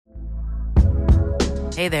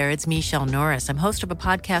Hey there, it's Michelle Norris. I'm host of a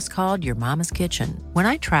podcast called Your Mama's Kitchen. When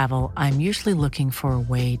I travel, I'm usually looking for a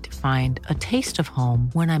way to find a taste of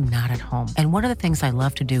home when I'm not at home. And one of the things I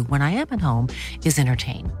love to do when I am at home is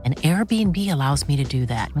entertain. And Airbnb allows me to do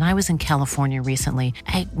that. When I was in California recently,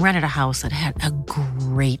 I rented a house that had a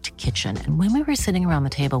great kitchen. And when we were sitting around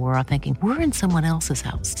the table, we were all thinking, we're in someone else's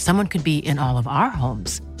house. Someone could be in all of our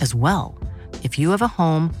homes as well. If you have a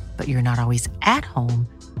home, but you're not always at home,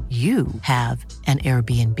 you have an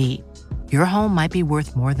Airbnb. Your home might be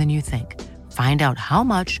worth more than you think. Find out how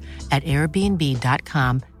much at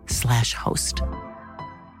airbnb.com/host.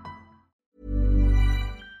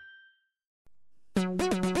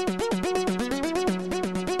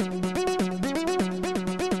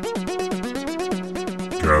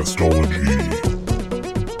 Castology.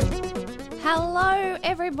 Hello,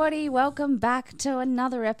 everybody. Welcome back to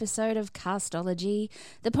another episode of Castology,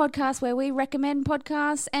 the podcast where we recommend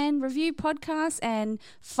podcasts and review podcasts and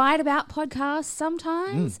fight about podcasts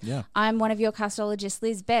sometimes. I'm one of your castologists,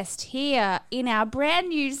 Liz Best, here in our brand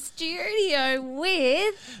new studio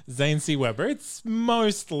with Zane C. Weber. It's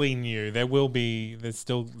mostly new. There's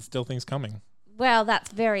still things coming. Well,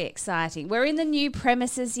 that's very exciting. We're in the new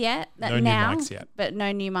premises yet. No new mics yet. But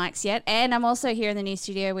no new mics yet. And I'm also here in the new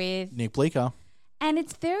studio with Nick Bleeker. And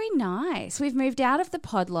it's very nice. We've moved out of the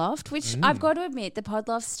pod loft, which I've got to admit, the pod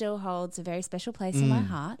loft still holds a very special place in my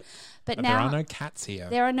heart. But now there are no cats here.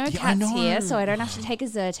 There are no cats here, so I don't have to take a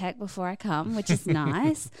Zyrtec before I come, which is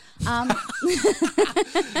nice. Yeah,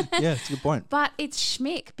 it's a good point. But it's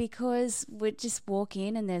schmick because we just walk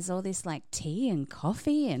in and there's all this like tea and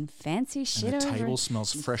coffee and fancy shit And the over table it.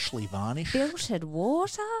 smells freshly varnished. Filtered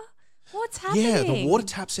water? What's happening? Yeah, the water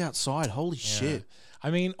taps outside. Holy shit. I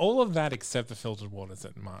mean, all of that except the filtered waters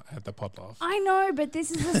at the pod loft. I know, but this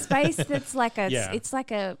is a space that's like a. Yeah. I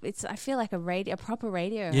feel like a proper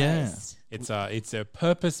radio Yeah. host. It's a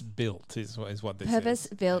purpose built is what this is. Purpose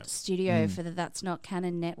built studio for the That's Not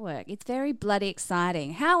Canon network. It's very bloody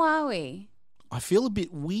exciting. How are we? I feel a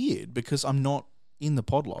bit weird because I'm not in the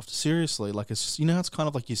pod loft. Seriously, like it's how it's kind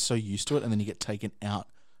of like you're so used to it and then you get taken out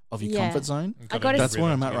of your comfort zone. That's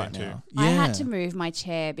where I'm at right now. I had to move my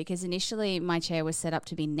chair because initially my chair was set up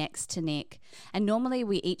to be next to Nick, and normally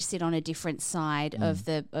we each sit on a different side of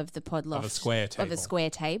the pod loft Of a square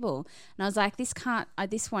table. And I was like, this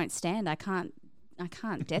won't stand. I can't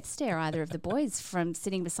death stare either of the boys from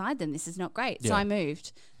sitting beside them. This is not great. So I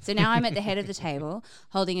moved. So now I'm at the head of the table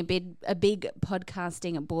holding a big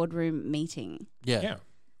podcasting boardroom meeting. Yeah.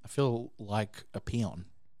 I feel like a peon,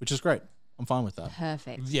 which is great. I'm fine with that.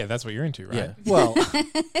 Perfect. Yeah, that's what you're into, right? Yeah. Well,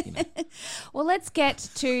 Well, let's get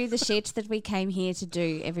to the shit that we came here to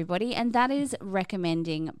do, everybody, and that is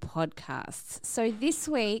recommending podcasts. So this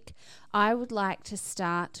week, I would like to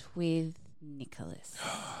start with Nicholas.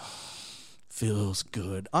 feels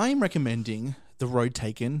good. I'm recommending The Road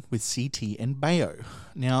Taken with CT and Bayo.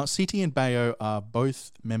 Now, CT and Bayo are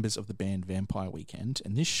both members of the band Vampire Weekend,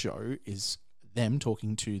 and this show is them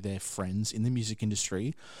talking to their friends in the music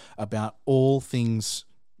industry about all things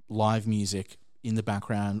live music in the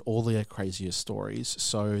background, all their craziest stories.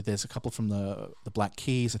 So there's a couple from the Black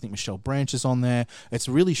Keys. I think Michelle Branch is on there. It's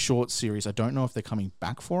a really short series. I don't know if they're coming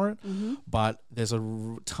back for it, but there's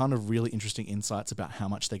a ton of really interesting insights about how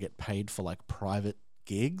much they get paid for like private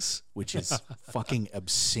gigs, which is fucking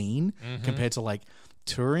obscene compared to like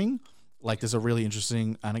touring. Like there's a really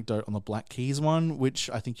interesting anecdote on the Black Keys one, which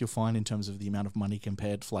I think you'll find in terms of the amount of money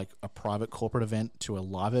compared for like a private corporate event to a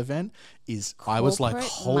live event is I was like,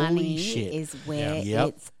 holy money shit. is where Yep.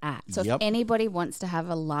 it's at. So Yep. if anybody wants to have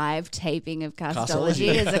a live taping of Castology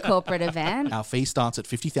as a corporate event, Our fee starts at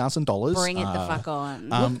 $50,000. bring it the fuck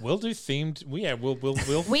on. We'll do themed.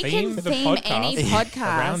 We'll We theme can the theme podcast any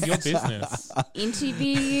podcast. around your business.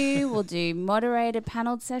 Interview you. We'll do moderated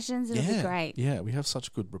paneled sessions. It'll be great. Yeah, we have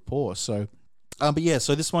such good rapport. So,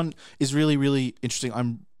 so this one is really, really interesting.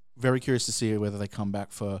 I'm very curious to see whether they come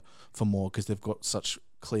back for more because they've got such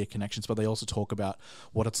clear connections. But they also talk about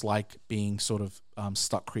what it's like being sort of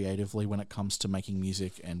stuck creatively when it comes to making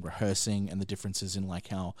music and rehearsing, and the differences in like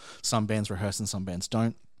how some bands rehearse and some bands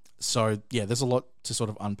don't. So yeah, there's a lot to sort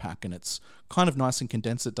of unpack, and it's kind of nice and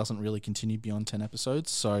condensed. It doesn't really continue beyond 10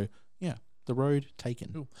 episodes. So yeah, The Road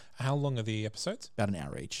Taken. Cool. How long are the episodes? About an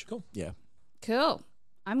hour each. Cool. Yeah. Cool.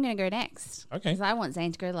 I'm going to go next. Okay. Because I want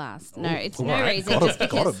Zane to go last. No, it's all no right. reason. Got Just him.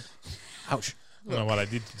 Got because him. Ouch. I don't know what I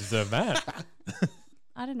did to deserve that.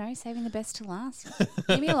 I don't know, saving the best to last.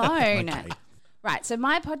 Leave me alone. Okay. Right, so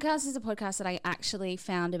my podcast is a podcast that I actually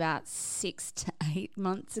found about 6 to 8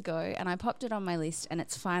 months ago, and I popped it on my list, and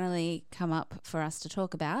it's finally come up for us to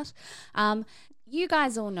talk about. You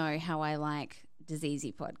guys all know how I like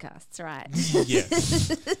diseasey podcasts, right?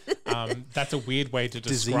 Yes. That's a weird way to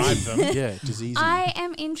describe them. Yeah, disease. I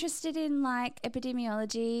am interested in like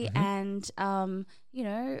epidemiology Mm-hmm.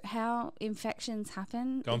 and how infections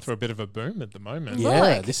happen. Going through a bit of a boom at the moment. Yeah,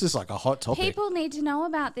 Look, this is like a hot topic. People need to know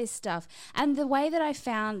about this stuff. And the way that I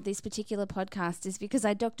found this particular podcast is because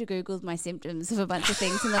I Dr. Googled my symptoms of a bunch of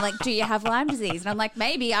things and they're like, do you have Lyme disease? And I'm like,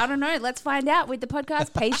 maybe, I don't know. Let's find out with the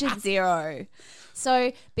podcast Patient Zero.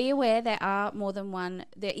 So be aware there is more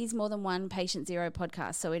than one Patient Zero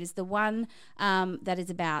podcast. So it is the one that is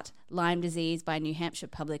about Lyme disease by New Hampshire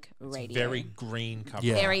Public Radio. Very green cover.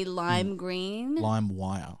 Yeah. Very lime green. Lime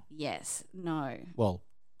wire. Yes. No. Well,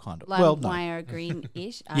 kind of. Lime well, no. wire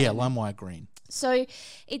green-ish. I Yeah, don't know. lime wire green. So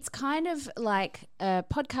it's kind of like a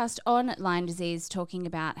podcast on Lyme disease talking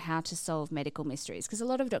about how to solve medical mysteries because a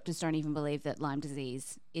lot of doctors don't even believe that Lyme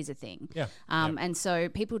disease is a thing. Yeah. And so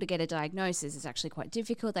people to get a diagnosis is actually quite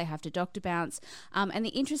difficult. They have to doctor bounce. And the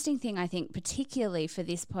interesting thing I think particularly for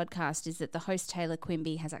this podcast is that the host Taylor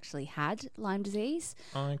Quimby has actually had Lyme disease.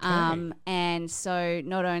 Okay. And so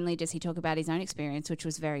not only does he talk about his own experience, which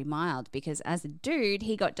was very mild because as a dude,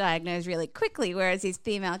 he got diagnosed really quickly, whereas his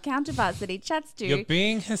female counterparts that he chats to, You're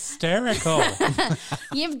being hysterical.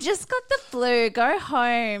 you've just got the flu, go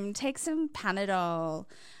home, take some Panadol.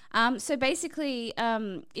 So basically,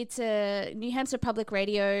 it's a New Hampshire Public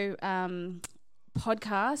Radio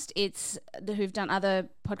podcast. It's who've done other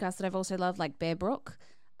podcasts that I've also loved, like Bear Brook.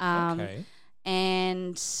 Okay.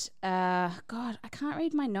 And God, I can't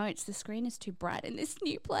read my notes. The screen is too bright in this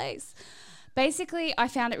new place. Basically, I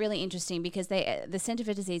found it really interesting because the Centre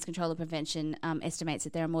for Disease Control and Prevention estimates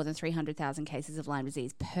that there are more than 300,000 cases of Lyme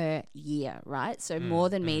disease per year, right? So more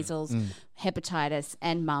than measles, hepatitis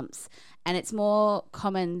and mumps. And it's more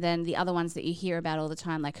common than the other ones that you hear about all the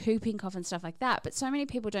time, like whooping cough and stuff like that. But so many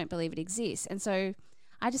people don't believe it exists. And so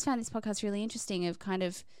I just found this podcast really interesting of kind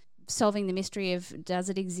of solving the mystery of does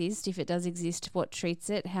it exist? If it does exist, what treats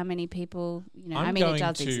it? How many people, I'm it going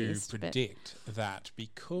does to exist. but- predict that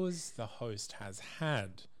because the host has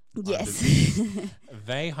had Lyme Yes. disease,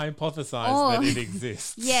 they hypothesize that it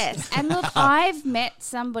exists. Yes, and look, I've met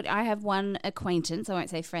somebody. I have one acquaintance. I won't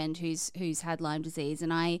say friend who's had Lyme disease,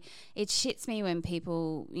 and it shits me when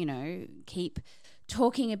people keep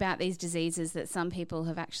talking about these diseases that some people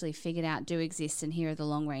have actually figured out do exist, and here are the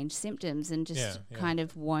long range symptoms, and just Yeah. kind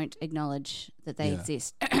of won't acknowledge that they Yeah.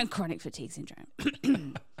 exist. Chronic fatigue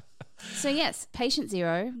syndrome. So yes, Patient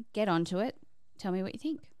Zero. Get onto it. Tell me what you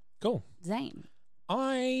think, Cool. Zane.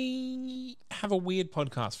 I have a weird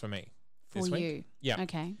podcast for me For this week. you, Yeah.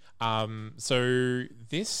 okay. So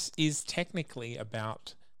this is technically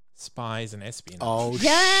about spies and espionage. Oh,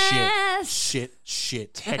 Yes!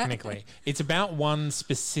 shit. Technically, it's about one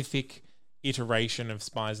specific iteration of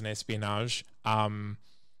spies and espionage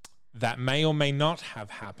that may or may not have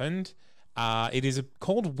happened. It is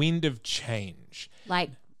called Wind of Change.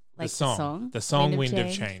 Like The song Wind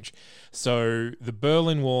of Change. So the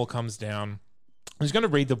Berlin Wall comes down. I'm just going to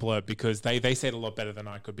read the blurb because they said a lot better than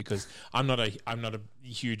I could because I'm not a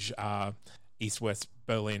huge East-West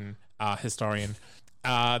Berlin historian.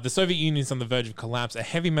 The Soviet Union is on the verge of collapse. A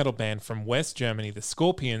heavy metal band from West Germany, the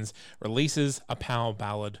Scorpions, releases a power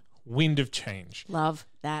ballad, Wind of Change. Love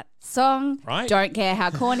that song. Right. Don't care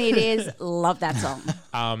how corny it is. Love that song.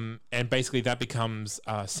 And basically that becomes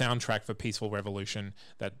a soundtrack for Peaceful Revolution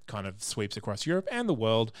that kind of sweeps across Europe and the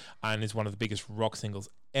world and is one of the biggest rock singles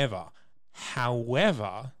ever.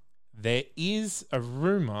 However, there is a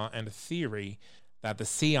rumor and a theory that the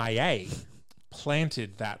CIA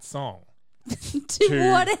planted that song. To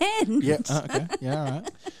what end? Yeah, okay. Yeah, all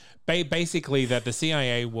right. Basically, that the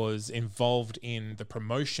CIA was involved in the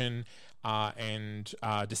promotion and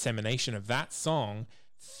dissemination of that song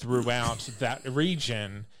throughout that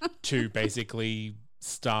region to basically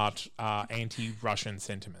start anti-Russian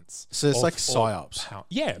sentiments. So it's Or- like or psyops.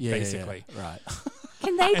 Yeah, Yeah, basically. yeah, right.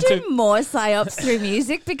 Can they And do so- more psyops through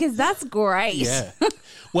music? Because that's great. Yeah.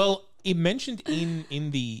 Well, it mentioned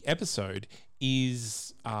in the episode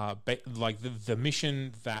is like the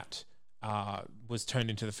mission that was turned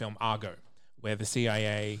into the film Argo, where the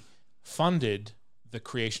CIA funded the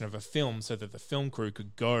creation of a film so that the film crew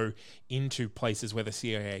could go into places where the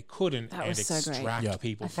CIA couldn't That and was so great. extract Yeah.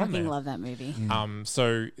 people I from fucking there. love that movie.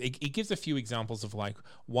 So it gives a few examples of like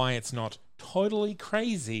why it's not totally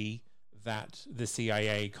crazy that the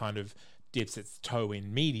CIA kind of dips its toe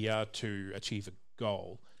in media to achieve a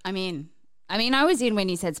goal. I mean, I was in when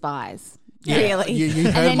you said spies. Yeah, Really. you and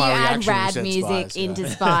heard then my you add reaction when you rad said music spies, yeah. into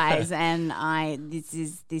spies, and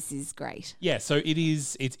this is great. Yeah, so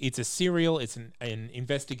it's a serial, it's an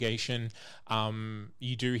investigation.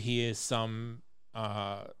 You do hear some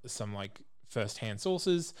like first-hand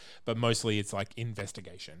sources, but mostly it's like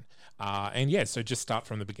investigation. And yeah, so just start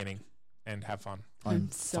from the beginning and have fun.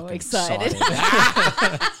 I'm so fucking excited.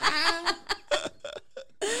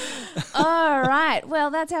 All right.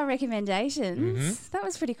 Well, that's our recommendations. That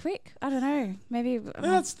was pretty quick. I don't know. Maybe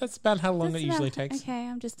That's about how long that's it usually about- takes. Okay,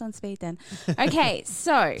 I'm just on speed then. Okay,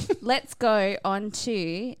 so let's go on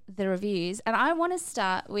to the reviews, and I want to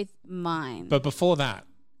start with mine. But before that,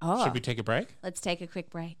 Oh. should we take a break? Let's take a quick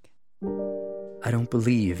break. I don't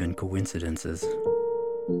believe in coincidences.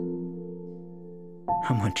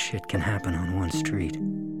 How much shit can happen on one street?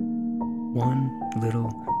 One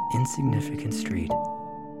little, insignificant street.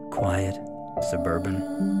 Quiet,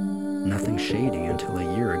 suburban, nothing shady until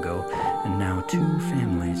a year ago, and now 2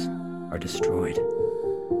 families are destroyed.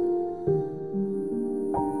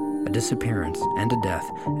 A disappearance and a death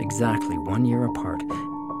exactly 1 year apart,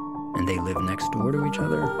 and they live next door to each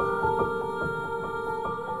other?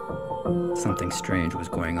 Something strange was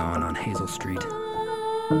going on Hazel Street,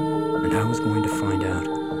 and I was going to find out.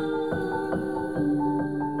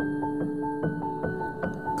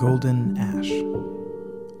 Golden Ash,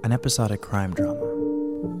 an episodic crime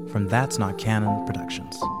drama from That's Not Canon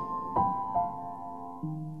Productions.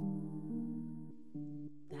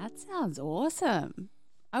 That sounds awesome.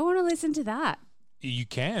 I want to listen to that. You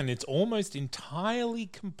can. It's almost entirely,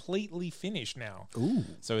 completely finished now. Ooh.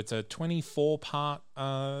 So it's a 24-part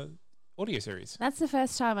audio series. That's the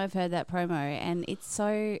first time I've heard that promo, and it's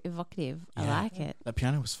so evocative. I Yeah. like it. That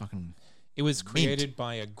piano was fucking... It was created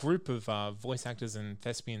by a group of voice actors and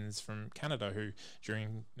thespians from Canada who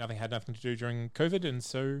had nothing to do during COVID, and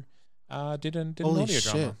so did an Holy audio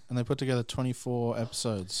shit. drama. And they put together 24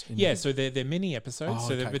 episodes. Yeah, so they're mini episodes, Oh,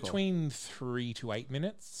 so they're okay, cool. between 3 to 8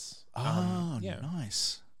 minutes. Oh, yeah.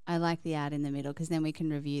 nice. I like the ad in the middle because then we can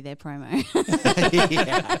review their promo.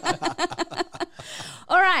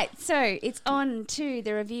 All right, so it's on to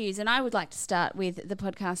the reviews, and I would like to start with the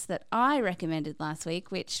podcast that I recommended last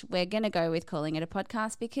week, which we're going to go with calling it a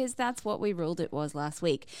podcast because that's what we ruled it was last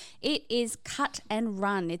week. It is Cut and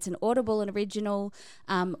Run. It's an Audible and original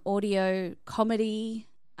audio comedy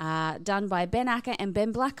done by Ben Acker and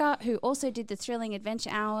Ben Blacker, who also did the Thrilling Adventure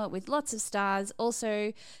Hour with lots of stars,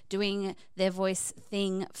 also doing their voice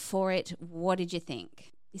thing for it. What did you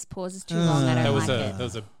think? This pause is too long. I don't That was like a it. that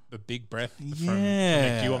was a big breath from Yeah.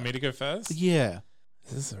 Nick. Do you want me to go first? Yeah.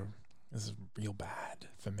 This is real bad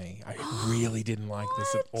for me. I really didn't like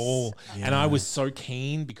this at all. And I was so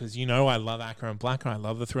keen because, I love Acker and Blacker. I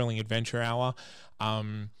love the Thrilling Adventure Hour.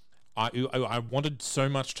 I wanted so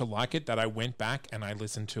much to like it that I went back and I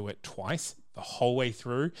listened to it twice, the whole way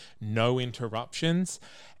through, no interruptions.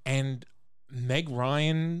 And Meg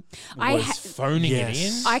Ryan was phoning it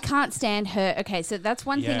in. I can't stand her. Okay, so that's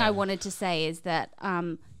one thing Yeah. I wanted to say is that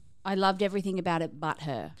I loved everything about it but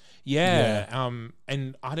her. Yeah.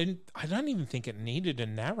 And I don't even think it needed a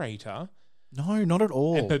narrator. No, not at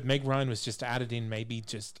all. But Meg Ryan was just added in maybe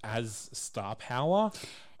just as star power.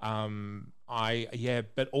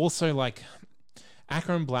 But also like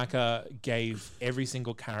Acker and Blacker gave every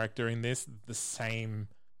single character in this the same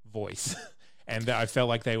voice. And I felt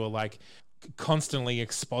like they were like constantly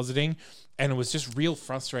expositing, and it was just real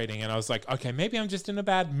frustrating. And I was like, okay, maybe I'm just in a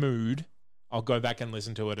bad mood. I'll go back and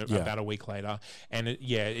listen to it about a week later. And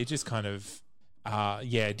it just kind of,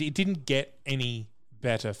 it didn't get any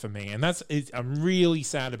better for me. And I'm really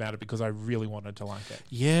sad about it because I really wanted to like it.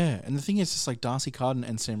 Yeah, and the thing is, just like Darcy Carden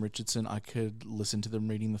and Sam Richardson, I could listen to them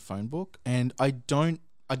reading the phone book, and I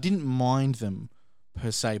didn't mind them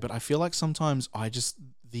per se, but I feel like sometimes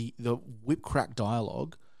the whip crack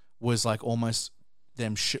dialogue was like almost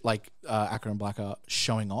them Acker and Blacker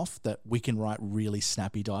showing off that we can write really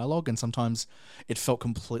snappy dialogue, and sometimes it felt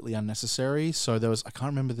completely unnecessary. So there was, I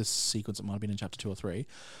can't remember this sequence, it might have been in chapter 2 or 3,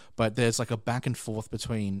 but there's like a back and forth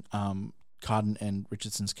between Carden and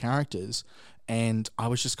Richardson's characters, and I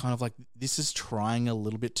was just kind of like, this is trying a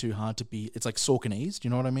little bit too hard to be, it's like Sorkinese, do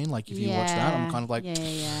you know what I mean? Like if you watch that, I'm kind of like,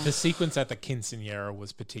 The sequence at the quinceanera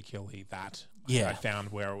was particularly that. I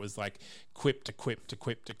found where it was like quip to quip to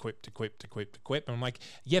quip to quip to quip to quip to quip. And I'm like,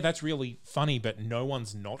 yeah, that's really funny, but no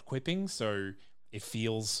one's not quipping, so it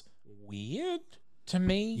feels weird to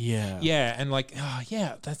me. Yeah, and like,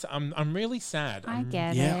 that's I'm really sad. I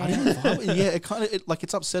get yeah, it. I didn't vibe it. Yeah, it kind of like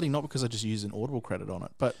it's upsetting, not because I just used an Audible credit on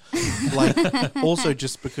it, but like also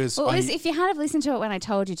just because if you had have listened to it when I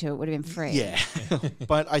told you to, it would have been free. Yeah,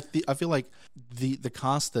 but I feel like the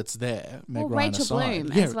cast that's there, Meg Ryan Rachel aside,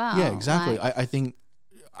 Bloom as well. Yeah, exactly. Like- I think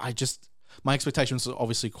my expectations are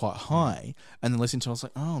obviously quite high, and then listening to it, I was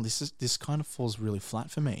like, oh, this kind of falls really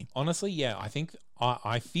flat for me. Honestly, yeah, I think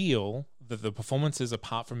I feel that the performances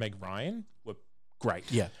apart from Meg Ryan were great.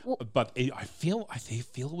 Yeah. But I feel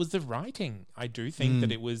it was the writing. I do think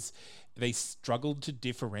that it was, they struggled to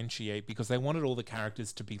differentiate because they wanted all the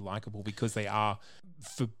characters to be likable because they are,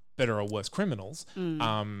 for better or worse, criminals.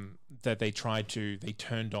 That they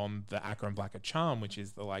turned on the Acker and Blacker charm, which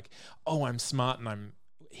is the like, oh, I'm smart and I'm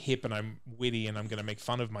hip and I'm witty and I'm going to make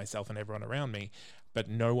fun of myself and everyone around me. But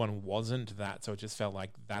no one wasn't that, so it just felt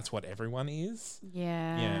like that's what everyone is.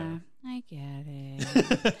 Yeah. I get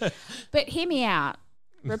it. But hear me out.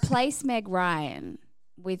 Replace Meg Ryan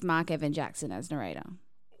with Mark Evan Jackson as narrator.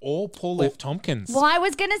 Or Paul F. Tompkins. Well, I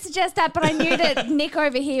was going to suggest that, but I knew that Nick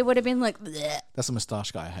over here would have been like, bleh. That's a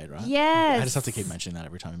moustache guy I hate, right? Yes. I just have to keep mentioning that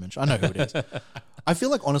every time I mention. I know who it is. I feel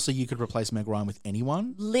like honestly, you could replace Meg Ryan with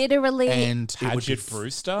anyone, Literally. and it would be Hadget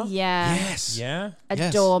Brewster. Yeah. yes, Yeah. A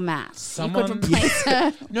Yes. doormat. Someone- You could replace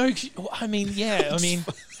her. No, I mean,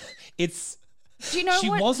 it's. Do you know She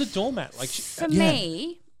what? was a doormat. Like, For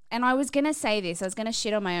me, and I was going to say this, I was going to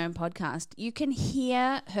shit on my own podcast. You can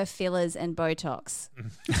hear her fillers and Botox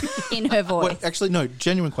in her voice. Well, actually, no.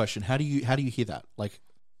 Genuine question. How do you hear that? Like,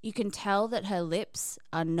 You can tell that her lips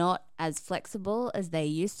are not as flexible as they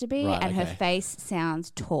used to be, Right, and her okay. face sounds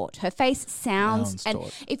taut. Her face sounds and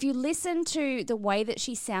taut. if you listen to the way that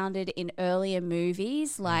she sounded in earlier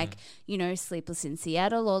movies, like Sleepless in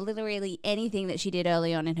Seattle, or literally anything that she did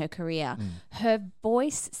early on in her career, her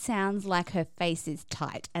voice sounds like her face is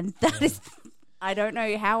tight, and that is. I don't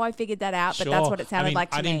know how I figured that out, but that's what it sounded like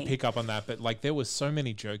to I me. didn't pick up on that, but like there was so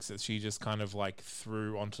many jokes that she just kind of like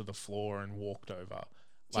threw onto the floor and walked over.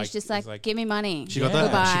 She's just it was like, give me money. she got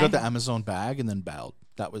Goodbye. she got the Amazon bag and then bailed.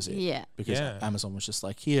 That was it. Yeah. Because Yeah. Amazon was just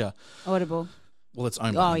like, here. Audible. Well, it's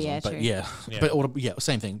owned Oh, by Amazon, yeah, but true. yeah. Yeah. But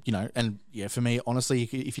same thing, And yeah, for me, honestly,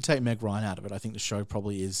 if you take Meg Ryan out of it, I think the show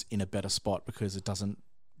probably is in a better spot because it doesn't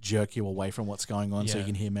jerk you away from what's going on. So Yeah. you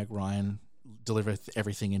can hear Meg Ryan deliver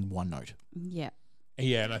everything in one note. Yeah.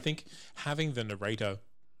 Yeah, and I think having the narrator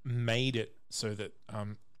made it so that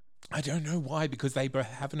I don't know why, because they both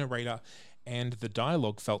have a narrator and the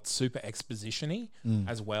dialogue felt super exposition-y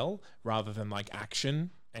as well, rather than like action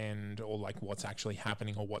or like what's actually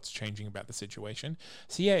happening or what's changing about the situation.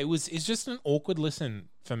 So yeah, it's just an awkward listen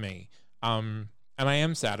for me. And I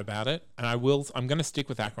am sad about it, and I'm going to stick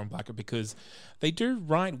with Acker and Blacker because they do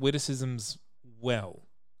write witticisms well.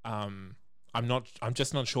 I'm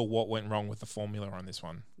just not sure what went wrong with the formula on this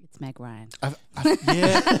one. It's Meg Ryan.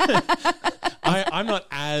 Yeah. I'm not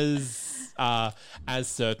as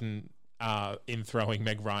certain in throwing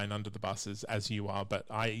Meg Ryan under the buses as you are, but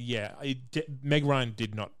Meg Ryan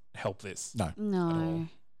did not help this. No. No.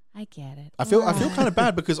 I get it. I feel Alright. kind of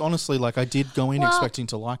bad because honestly, like I did go in Well, expecting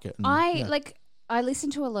to like it. And, I listen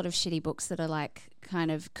to a lot of shitty books that are like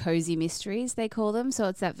kind of cozy mysteries, they call them. So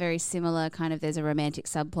it's that very similar kind of, there's a romantic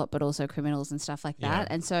subplot, but also criminals and stuff like that. Yeah.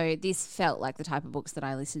 And so this felt like the type of books that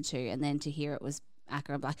I listened to. And then to hear it was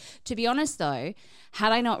Acker and Blacker. To be honest though,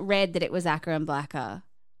 had I not read that it was Acker and Blacker,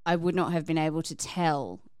 I would not have been able to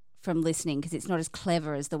tell from listening because it's not as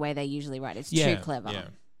clever as the way they usually write. It's too clever. Yeah.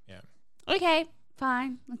 Okay,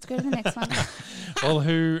 fine. Let's go to the next one. Well,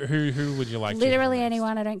 who would you like? Literally to hear next?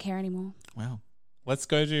 anyone. I don't care anymore. wow. Let's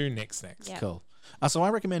go to next. Yeah. Cool. So I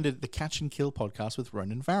recommended the Catch and Kill podcast with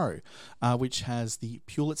Ronan Farrow, which has the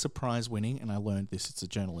Pulitzer Prize winning, and I learned this, it's a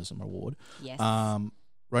journalism award. Yes.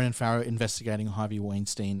 Ronan Farrow investigating Harvey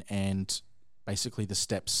Weinstein and basically the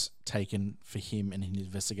steps taken for him and his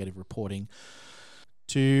investigative reporting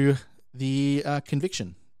to the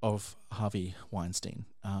conviction of Harvey Weinstein.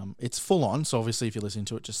 It's full on, so obviously if you're listening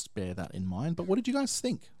to it, just bear that in mind. But what did you guys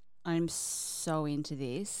think? I'm so into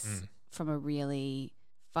this from a really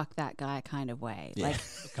fuck that guy kind of way. Yeah. Like,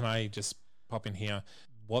 Can I just pop in here?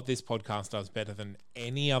 What this podcast does better than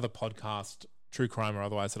any other podcast, true crime or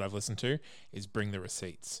otherwise, that I've listened to, is bring the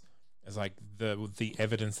receipts. It's like the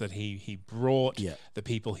evidence that he brought, the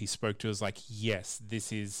people he spoke to, is like, yes,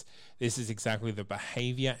 this is exactly the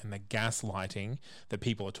behavior and the gaslighting that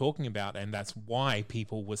people are talking about, and that's why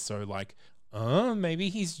people were so like, oh, maybe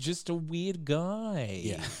he's just a weird guy.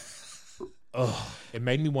 Yeah. Oh, it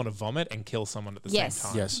made me want to vomit and kill someone at the same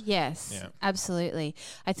time. Yes. yes, Yeah. absolutely.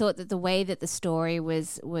 I thought that the way that the story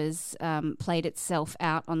was played itself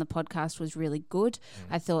out on the podcast was really good.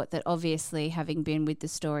 I thought that obviously, having been with the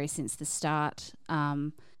story since the start,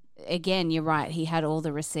 again, you're right, he had all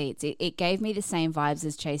the receipts. It gave me the same vibes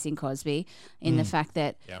as Chasing Cosby in the fact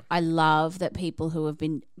that I love that people who have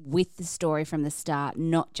been with the story from the start,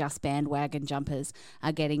 not just bandwagon jumpers,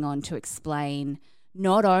 are getting on to explain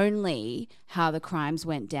not only how the crimes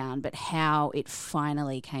went down, but how it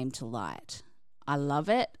finally came to light. I love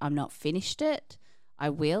it. I'm not finished it. I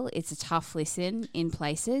will. It's a tough listen in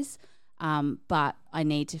places. But I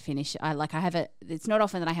need to finish. It's not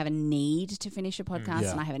often that I have a need to finish a podcast,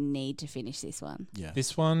 Yeah. and I have a need to finish this one. Yeah.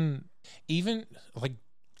 This one, even like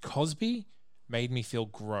Cosby made me feel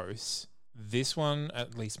gross. This one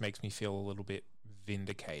at least makes me feel a little bit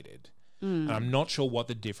vindicated. And I'm not sure what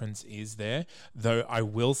the difference is there, though I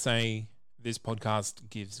will say this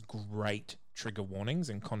podcast gives great trigger warnings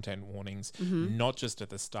and content warnings, not just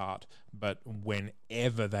at the start, but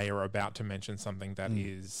whenever they are about to mention something that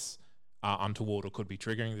is untoward or could be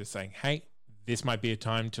triggering. They're saying, hey, this might be a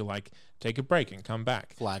time to like take a break and come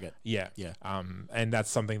back. Flag it. Yeah. Yeah. And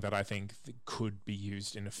that's something that I think could be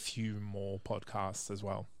used in a few more podcasts as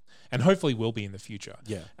well. And hopefully will be in the future.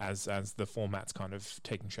 Yeah. As the format's kind of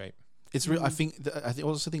taking shape. It's real. I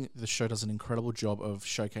also think the show does an incredible job of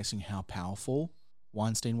showcasing how powerful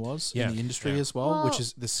Weinstein was in the industry as well, which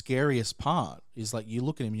is the scariest part. Is like you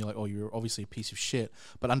look at him, and you're like, oh, you're obviously a piece of shit.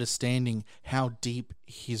 But understanding how deep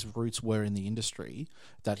his roots were in the industry,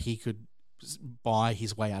 that he could buy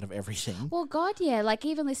his way out of everything. Well, God, yeah. Like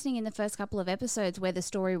even listening in the first couple of episodes where the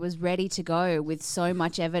story was ready to go with so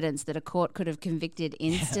much evidence that a court could have convicted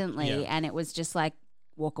instantly, and it was just like,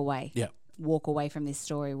 walk away. Yeah. Walk away from this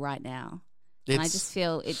story right now. And I just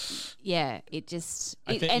feel it. Yeah, it just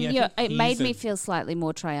it made me feel slightly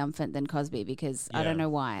more triumphant than Cosby because I don't know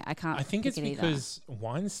why I can't. I think it's because either.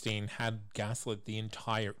 Weinstein had gaslit the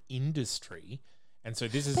entire industry, and so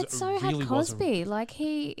this is But so really had Cosby. Like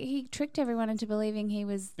he tricked everyone into believing he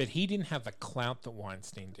was. But he didn't have the clout that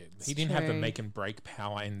Weinstein did. He didn't have the make and break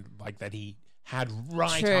power and like that he had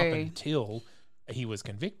up until he was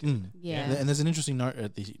convicted. Yeah. And there's an interesting note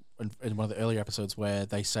in one of the earlier episodes where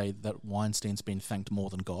they say that Weinstein's been thanked more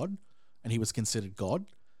than God, and he was considered God,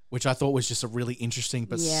 which I thought was just a really interesting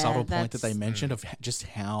but subtle point that they mentioned of just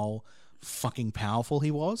how fucking powerful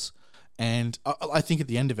he was. And I think at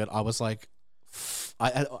the end of it, I was like,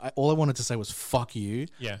 all I wanted to say was "fuck you"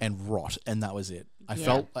 and "rot," and that was it. I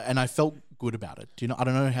felt good about it. I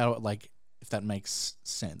don't know how if that makes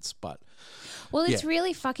sense, but. Well, it's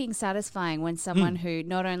really fucking satisfying when someone who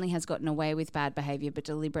not only has gotten away with bad behavior but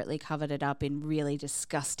deliberately covered it up in really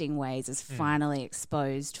disgusting ways is finally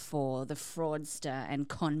exposed for the fraudster and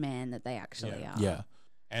con man that they actually are. Yeah.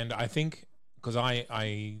 And I think because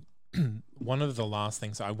I one of the last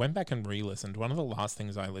things I went back and re-listened. One of the last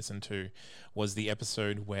things I listened to was the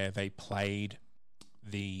episode where they played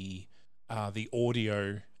the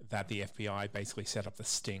audio that the FBI basically set up the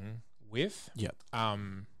sting with. Yep.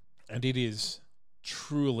 And it is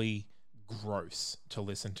truly gross to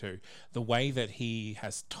listen to. The way that he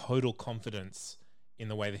has total confidence in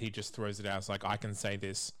the way that he just throws it out. It's like, I can say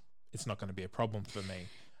this, it's not going to be a problem for me.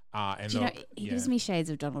 And he gives me shades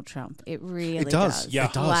of Donald Trump. It really does. does. Yeah,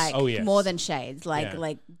 it does. Like, more than shades.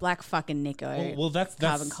 Like black fucking Nico. Well, that's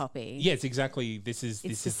carbon copy. Yeah, it's exactly. This is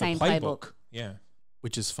the same playbook. Yeah,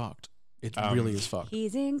 which is fucked. It really is fucked.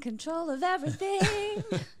 He's in control of everything.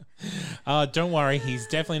 Don't worry, he's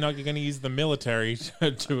definitely not going to use the military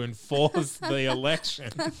to enforce the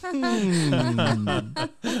election. Why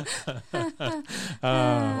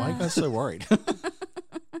are you guys so worried?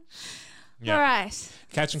 Yeah. All right.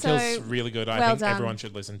 Catch and Kill's really good. I think everyone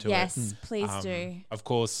should listen to it. Yes, please do. Of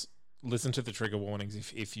course, listen to the trigger warnings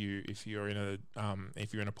if you're in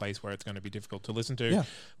a place where it's going to be difficult to listen to. Yeah.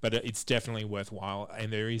 But it's definitely worthwhile,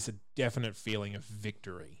 and there is a definite feeling of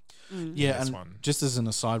victory. Yeah, and just as an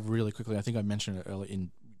aside, really quickly, I think I mentioned it earlier in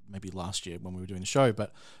maybe last year when we were doing the show,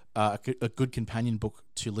 but a good companion book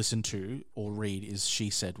to listen to or read is She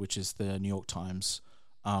Said, which is the New York Times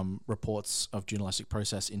reports of journalistic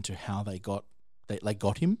process into how they got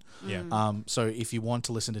him. Yeah. So if you want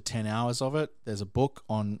to listen to 10 hours of it, there's a book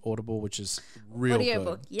on Audible, which is real Audio good.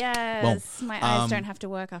 book. Yes. My eyes don't have to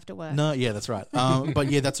work after work. No, yeah, that's right.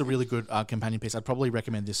 But yeah, that's a really good companion piece. I'd probably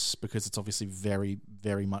recommend this because it's obviously very,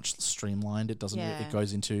 very much streamlined. It doesn't. It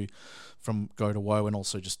goes into from go to woe and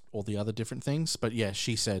also just all the other different things. But yeah,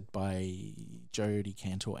 She Said by Jodie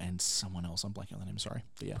Cantor and someone else. I'm blanking on the name. Sorry.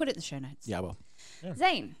 But yeah. Put it in the show notes. Yeah, well. Yeah.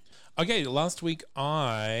 Zane. Okay, last week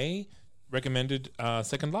I recommended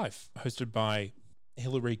Second Life, hosted by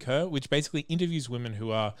Hillary Kerr, which basically interviews women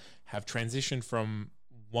who have transitioned from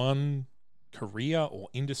one career or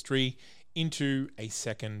industry into a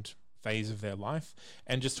second phase of their life,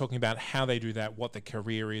 and just talking about how they do that, what their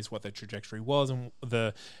career is, what their trajectory was, and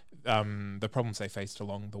the problems they faced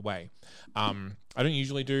along the way. I don't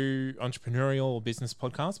usually do entrepreneurial or business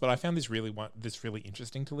podcasts, but I found this really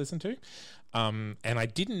interesting to listen to, and I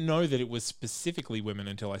didn't know that it was specifically women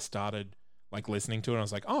until I started listening to it. And I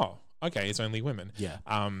was like, oh, okay, it's only women. Yeah.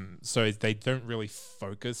 So they don't really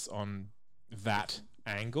focus on that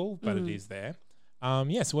angle, but it is there. So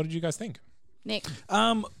what did you guys think? Nick.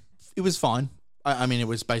 It was fine. I mean, it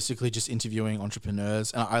was basically just interviewing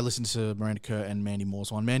entrepreneurs. And I listened to Miranda Kerr and Mandy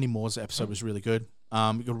Moore's one. Mandy Moore's episode was really good.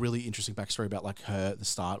 Got a really interesting backstory about like her at the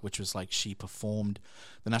start, which was like she performed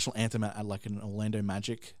the national anthem at like an Orlando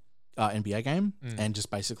Magic NBA game, and just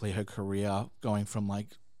basically her career going from like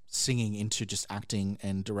singing into just acting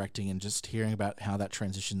and directing, and just hearing about how that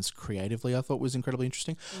transitions creatively, I thought was incredibly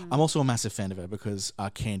interesting. I'm also a massive fan of her because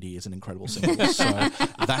Candy is an incredible singer, so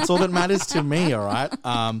that's all that matters to me. All right,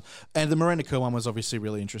 and the Miranda Kerr one was obviously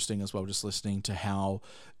really interesting as well. Just listening to how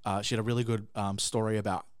she had a really good story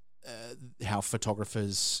about how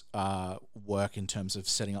photographers work in terms of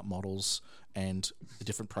setting up models and the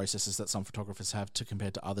different processes that some photographers have to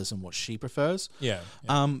compare to others, and what she prefers. Yeah.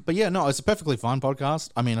 But yeah, no, it's a perfectly fine podcast.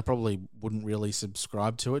 I mean, I probably wouldn't really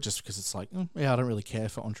subscribe to it just because it's like, I don't really care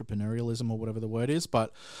for entrepreneurialism or whatever the word is.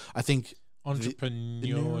 But I think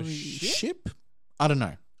entrepreneurship. I don't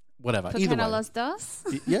know. Whatever. Either way. Los dos?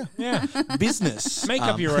 Yeah. Business. Make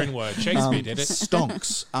up your own word. Shakespeare did it.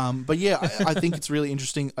 Stonks. But yeah, I think it's really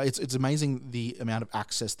interesting. It's amazing the amount of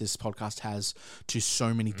access this podcast has to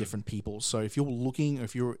so many different people. So if you're looking,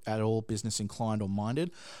 if you're at all business inclined or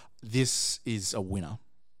minded, this is a winner,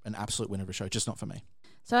 an absolute winner of a show, just not for me.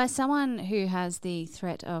 So as someone who has the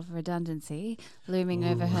threat of redundancy looming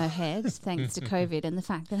over her head thanks to COVID and the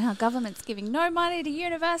fact that our government's giving no money to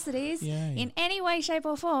universities in any way, shape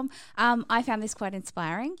or form, I found this quite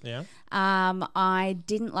inspiring. Yeah. I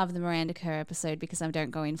didn't love the Miranda Kerr episode because I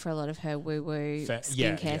don't go in for a lot of her woo-woo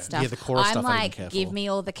skincare stuff. Yeah, the chorus I'm stuff I didn't like, care give for. me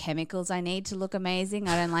all the chemicals I need to look amazing.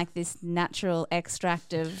 I don't like this natural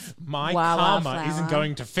extract of My Wawa karma flour. isn't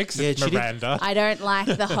going to fix it, Yeah, she did- Miranda. I don't like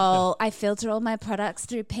the whole, I filter all my products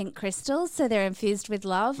through pink crystals so they're infused with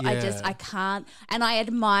love. Yeah. I can't. And I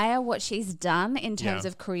admire what she's done in terms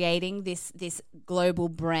of creating this global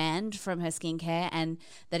brand from her skincare, and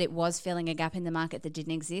that it was filling a gap in the market that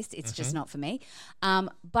didn't exist. It's just not for me.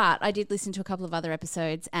 But I did listen to a couple of other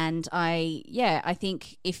episodes, and I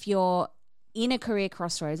think if you're in a career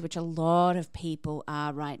crossroads, which a lot of people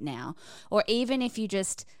are right now, or even if you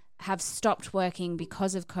just have stopped working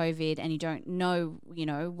because of COVID and you don't know,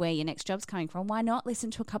 where your next job's coming from, why not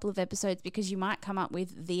listen to a couple of episodes? Because you might come up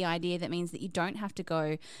with the idea that means that you don't have to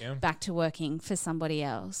go back to working for somebody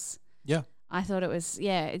else. Yeah. I thought it was,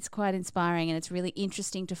 it's quite inspiring, and it's really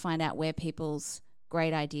interesting to find out where people's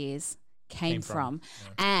great ideas came from. Yeah.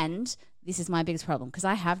 And this is my biggest problem, because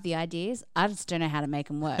I have the ideas. I just don't know how to make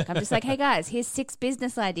them work. I'm just like, hey guys, here's 6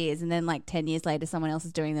 business ideas. And then like 10 years later, someone else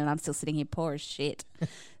is doing them and I'm still sitting here poor as shit.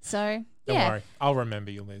 So Don't worry. I'll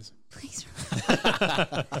remember you, Liz. Please.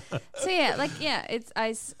 So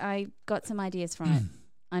I got some ideas from it.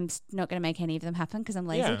 I'm not going to make any of them happen because I'm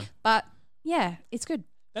lazy. Yeah. But yeah, it's good.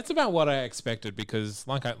 That's about what I expected, because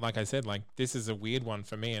like I said, like this is a weird one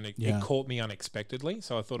for me, and it caught me unexpectedly.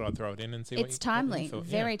 So I thought I'd throw it in and see it's timely, thought.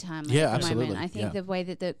 very timely. Yeah, at the absolutely. moment. I think the way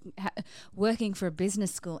that working for a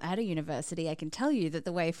business school at a university, I can tell you that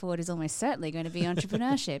the way forward is almost certainly going to be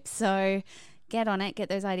entrepreneurship. So get on it, get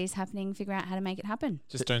those ideas happening, figure out how to make it happen.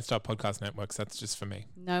 Just don't start podcast networks. That's just for me.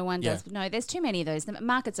 No one does. No, there's too many of those. The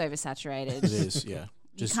market's oversaturated. It is, yeah.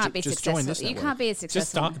 You can't be successful. Join this you network. can't be a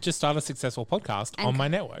successful. Just start a successful podcast on my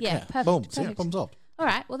network. Yeah, perfect. Boom. perfect. Yeah, thumbs up. All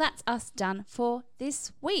right, well, that's us done for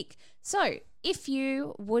this week. So if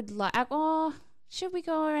you would like, should we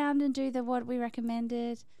go around and do what we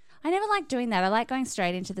recommended? I never like doing that. I like going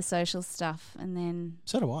straight into the social stuff and then...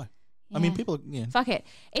 So do I. I mean, people... Yeah. Fuck it.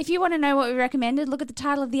 If you want to know what we recommended, look at the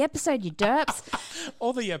title of the episode, you derps.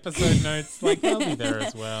 All the episode notes, they'll be there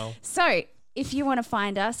as well. So... if you want to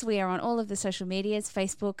find us, we are on all of the social medias,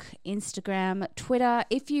 Facebook, Instagram, Twitter.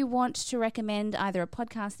 If you want to recommend either a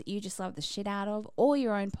podcast that you just love the shit out of or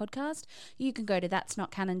your own podcast, you can go to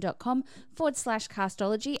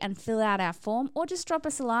that'snotcanon.com/castology and fill out our form, or just drop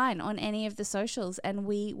us a line on any of the socials and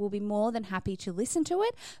we will be more than happy to listen to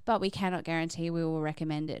it, but we cannot guarantee we will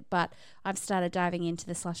recommend it. But I've started diving into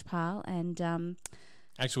the slush pile and...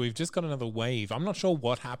 Actually, we've just got another wave. I'm not sure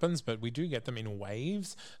what happens, but we do get them in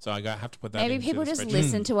waves. So I have to put that in. Maybe people the just spreadsheet.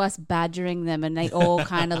 listen to us badgering them and they all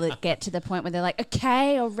kind of get to the point where they're like,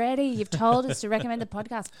 okay, already, you've told us to recommend the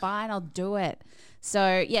podcast. Fine, I'll do it.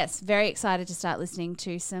 So, yes, very excited to start listening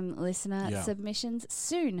to some listener submissions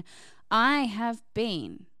soon. I have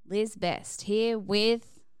been Liz Best here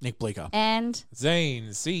with... Nick Bleeker. And...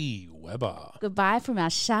 Zane C. Weber. Goodbye from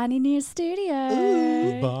our shiny new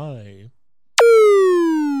studio. Goodbye.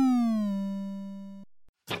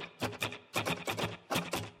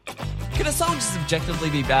 Can a song just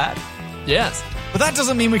objectively be bad? Yes. but that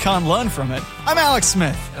doesn't mean we can't learn from it. I'm Alex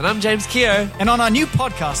Smith. And I'm James Keogh. And on our new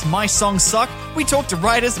podcast, My Songs Suck, we talk to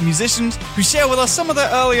writers and musicians who share with us some of their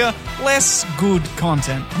earlier, less good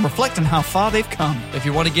content and reflect on how far they've come. If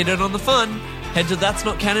you want to get in on the fun, head to That's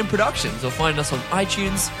Not Canon Productions or find us on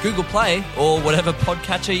iTunes, Google Play, or whatever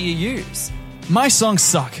podcatcher you use. My Songs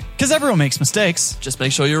Suck, because everyone makes mistakes. Just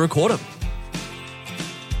make sure you record them.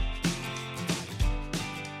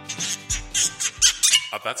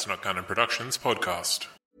 That's Not Canon Productions podcast.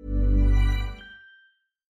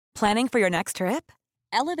 Planning for your next trip?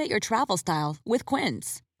 Elevate your travel style with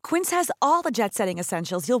Quince. Quince has all the jet-setting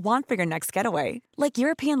essentials you'll want for your next getaway, like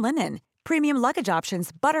European linen, premium luggage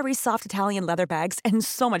options, buttery soft Italian leather bags, and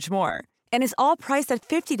so much more. And is all priced at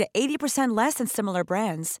 50 to 80% less than similar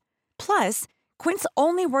brands. Plus, Quince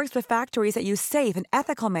only works with factories that use safe and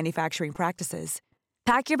ethical manufacturing practices.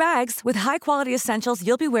 Pack your bags with high-quality essentials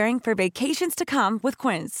you'll be wearing for vacations to come with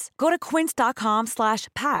Quince. Go to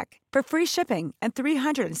quince.com/pack for free shipping and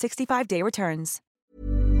 365-day returns.